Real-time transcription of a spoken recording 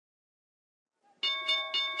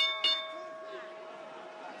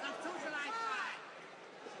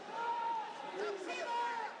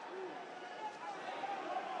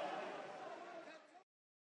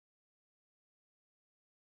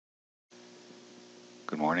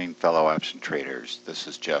Good morning, fellow option traders. This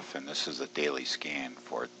is Jeff, and this is a daily scan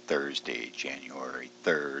for Thursday, January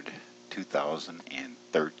 3rd,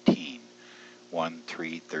 2013,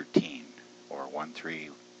 1313, or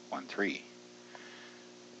 1313.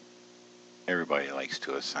 Everybody likes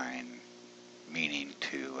to assign meaning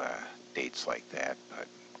to dates like that, but,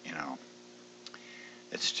 you know,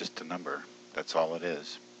 it's just a number. That's all it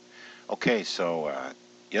is. Okay, so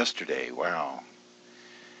yesterday, wow.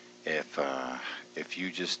 If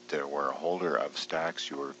you just were a holder of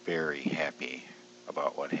stocks, you were very happy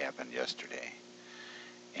about what happened yesterday.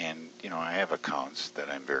 And, you know, I have accounts that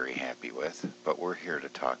I'm very happy with, but we're here to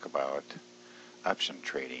talk about option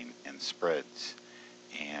trading and spreads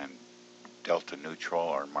and delta neutral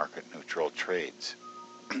or market neutral trades.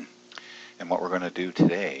 And what we're going to do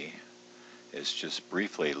today is just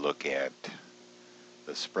briefly look at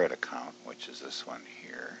the spread account, which is this one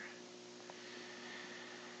here.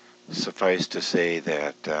 Suffice to say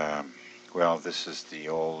that, well, this is the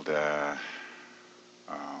old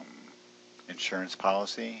insurance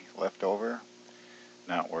policy left over,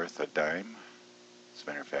 not worth a dime. As a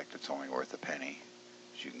matter of fact, it's only worth a penny,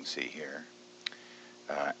 as you can see here.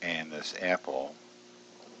 And this AAPL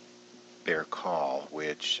Bear Call,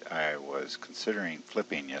 which I was considering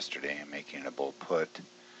flipping yesterday and making a bull put.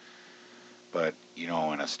 But, you know,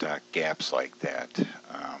 when a stock gaps like that,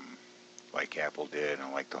 like Apple did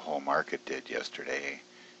and like the whole market did yesterday,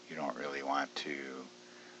 you don't really want to,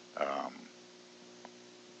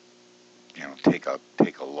 you know, take a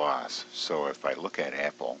loss. So if I look at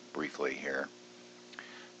Apple briefly here,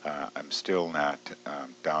 I'm still not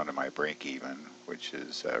down to my break even, which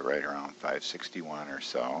is right around 561 or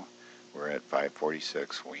so. We're at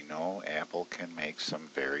 546. We know Apple can make some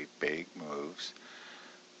very big moves.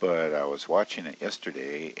 But I was watching it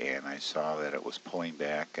yesterday and I saw that it was pulling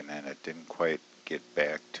back and then it didn't quite get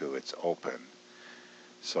back to its open.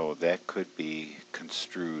 So that could be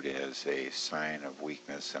construed as a sign of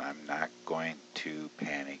weakness, and I'm not going to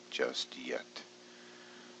panic just yet.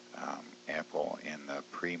 Apple in the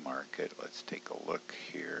pre-market, let's take a look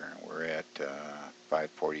here. We're at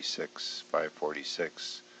 546,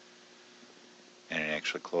 546. And it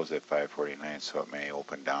actually closed at 549, so it may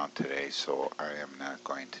open down today, so I am not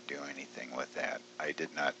going to do anything with that. I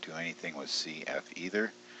did not do anything with CF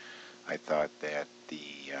either. I thought that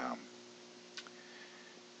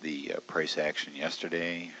the price action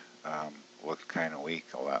yesterday looked kind of weak,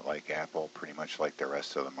 a lot like Apple, pretty much like the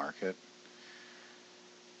rest of the market.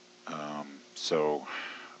 So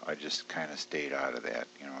I just kind of stayed out of that.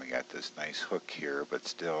 You know, we got this nice hook here, but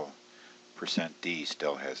still, %D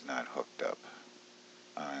still has not hooked up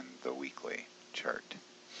on the weekly chart,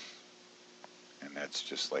 and that's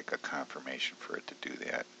just like a confirmation for it to do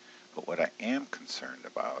that. But what I am concerned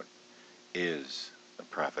about is the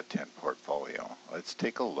Profit 10 portfolio. Let's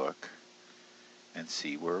take a look and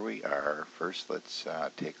see where we are. First, let's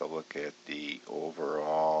take a look at the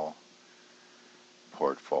overall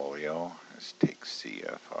portfolio. Let's take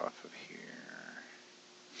CF off of here.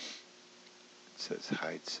 It says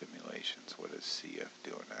hide simulations. What is CF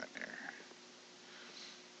doing on there?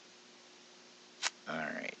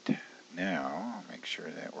 Alright, now make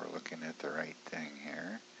sure that we're looking at the right thing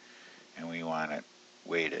here, and we want it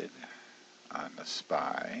weighted on the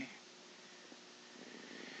SPY.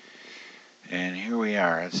 And here we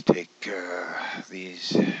are. Let's take that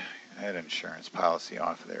insurance policy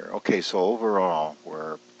off of there. Okay, so overall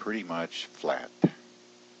we're pretty much flat.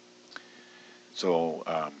 So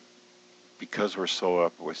because we're so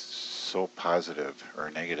positive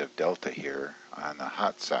or negative delta here on the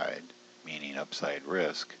hot side, meaning upside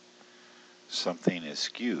risk, something is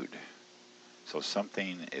skewed. So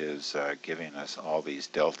something is giving us all these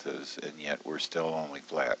deltas, and yet we're still only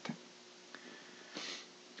flat.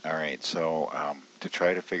 Alright, so to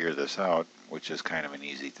try to figure this out, which is kind of an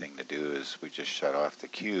easy thing to do, is we just shut off the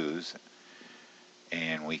Qs,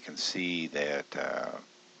 and we can see that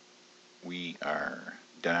we are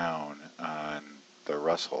down on the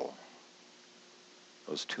Russell,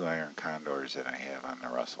 those two iron condors that I have on the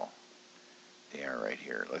Russell. They are right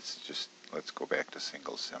here. Let's go back to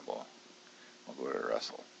single symbol. We'll go to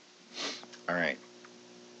Russell. All right.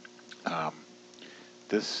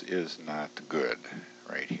 This is not good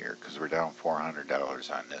right here because we're down $400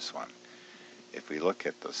 on this one. If we look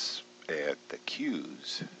at the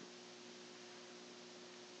Qs,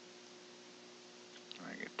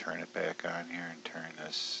 I can turn it back on here and turn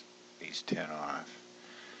these 10 off.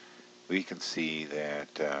 We can see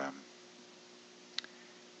that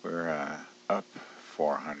we're up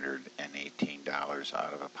 $418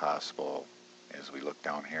 out of a possible, as we look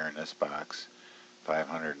down here in this box,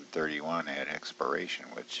 531 at expiration,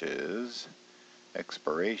 which is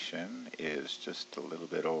expiration is just a little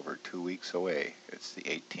bit over 2 weeks away. It's the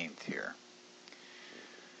 18th here.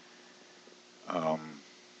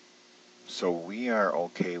 So we are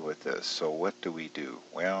okay with this. So what do we do?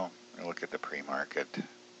 Well, look at the pre-market.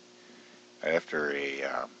 After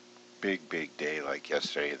a big day like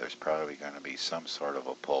yesterday, there's probably going to be some sort of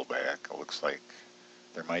a pullback. It looks like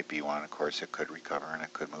there might be one. Of course, it could recover and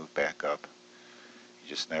it could move back up. You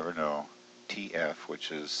just never know. TF,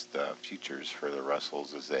 which is the futures for the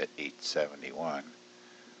Russells, is at 871.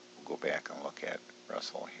 We'll go back and look at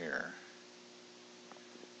Russell here.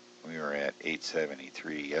 We were at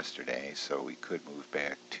 873 yesterday, so we could move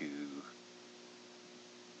back to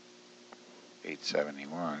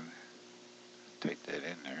 871. Type that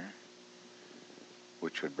in there,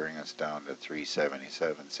 which would bring us down to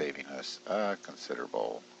 377, saving us a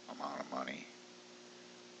considerable amount of money.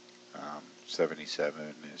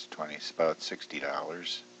 77 is about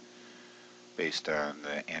 $60 based on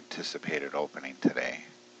the anticipated opening today.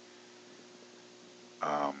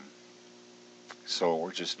 So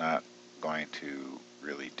we're just not going to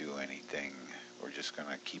really do anything. We're just going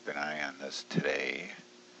to keep an eye on this today.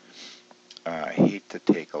 I hate to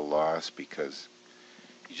take a loss because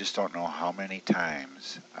you just don't know how many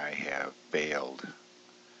times I have bailed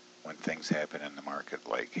when things happen in the market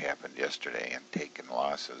like happened yesterday and taken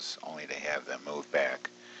losses only to have them move back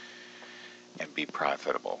and be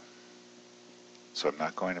profitable. So I'm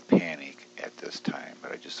not going to panic at this time,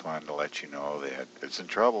 but I just wanted to let you know that it's in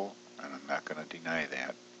trouble, and I'm not going to deny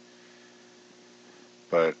that.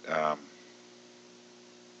 But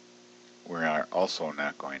we're also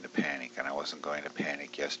not going to panic, and I wasn't going to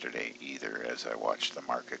panic yesterday either as I watched the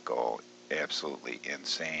market go absolutely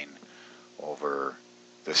insane over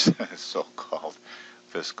this so-called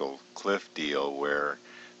fiscal cliff deal where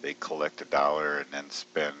they collect $1 and then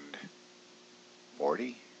spend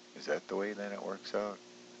 40. Is that the way that it works out?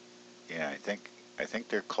 Yeah, I think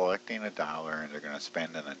they're collecting $1 and they're going to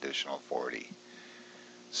spend an additional 40.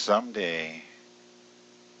 Someday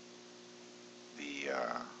the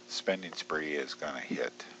spending spree is going to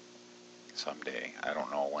hit. Someday. I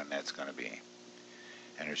don't know when that's going to be.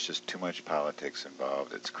 And there's just too much politics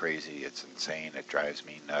involved. It's crazy. It's insane. It drives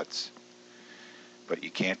me nuts. But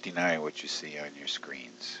you can't deny what you see on your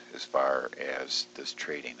screens as far as this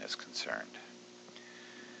trading is concerned.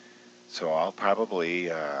 So I'll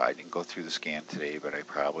probably, I didn't go through the scan today, but I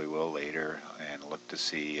probably will later and look to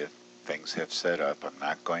see if things have set up. I'm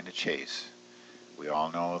not going to chase. We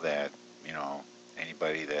all know that, you know,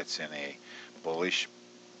 anybody that's in a bullish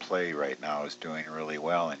play right now is doing really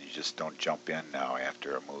well, and you just don't jump in now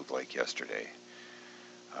after a move like yesterday.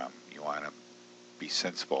 You want to be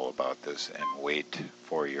sensible about this and wait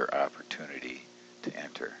for your opportunity to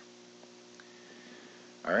enter.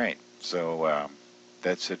 All right, so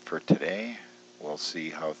that's it for today. We'll see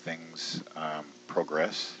how things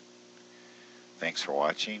progress. Thanks for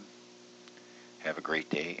watching. Have a great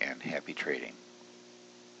day and happy trading.